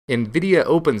NVIDIA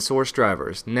open source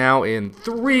drivers, now in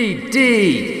 3D!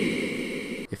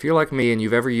 If you're like me and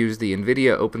you've ever used the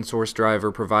NVIDIA open source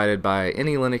driver provided by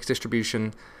any Linux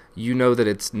distribution, you know that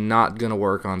it's not going to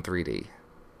work on 3D.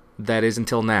 That is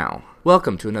until now.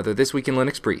 Welcome to another This Week in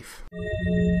Linux brief.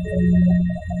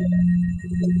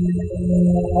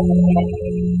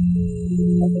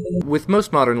 With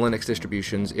most modern Linux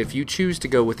distributions, if you choose to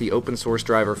go with the open source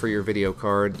driver for your video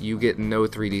card, you get no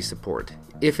 3D support.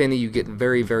 If any, you get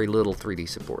very, very little 3D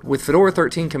support. With Fedora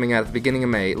 13 coming out at the beginning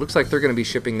of May, it looks like they're going to be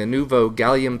shipping the Nouveau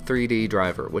Gallium3D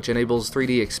driver, which enables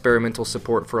 3D experimental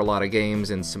support for a lot of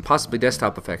games and some possibly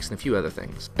desktop effects and a few other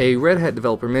things. A Red Hat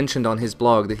developer mentioned on his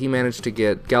blog that he managed to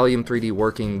get Gallium3D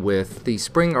working with the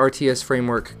Spring RTS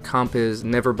framework, Compiz,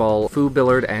 Neverball,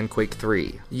 FooBillard, and Quake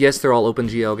 3. Yes, they're all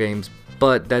OpenGL games,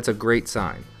 but that's a great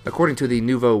sign. According to the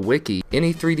Nouveau Wiki,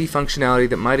 any 3D functionality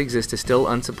that might exist is still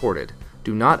unsupported.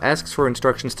 Do not ask for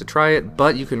instructions to try it,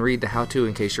 but you can read the how-to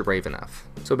in case you're brave enough.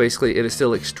 So basically, it is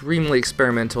still extremely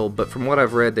experimental, but from what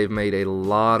I've read, they've made a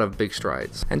lot of big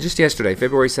strides. And just yesterday,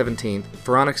 February 17th,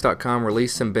 Phoronix.com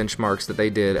released some benchmarks that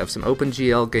they did of some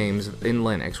OpenGL games in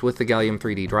Linux with the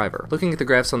Gallium3D driver. Looking at the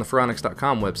graphs on the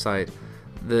Phoronix.com website,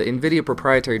 the NVIDIA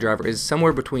proprietary driver is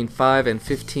somewhere between 5 and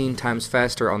 15 times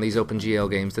faster on these OpenGL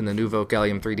games than the Nouveau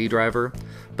Gallium3D driver,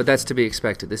 but that's to be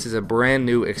expected. This is a brand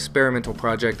new experimental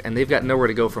project and they've got nowhere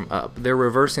to go from up. They're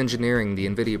reverse engineering the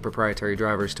NVIDIA proprietary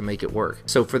drivers to make it work.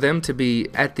 So for them to be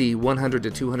at the 100 to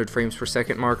 200 frames per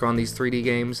second mark on these 3D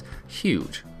games,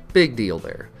 huge. Big deal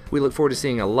there. We look forward to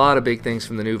seeing a lot of big things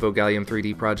from the Nouveau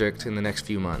Gallium3D project in the next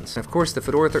few months. And of course, the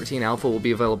Fedora 13 alpha will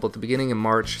be available at the beginning of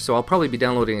March, so I'll probably be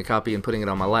downloading a copy and putting it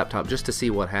on my laptop just to see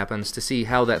what happens, to see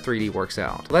how that 3D works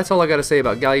out. Well, that's all I got to say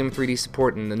about Gallium3D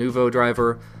support and the Nouveau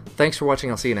driver. Thanks for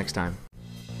watching, I'll see you next time.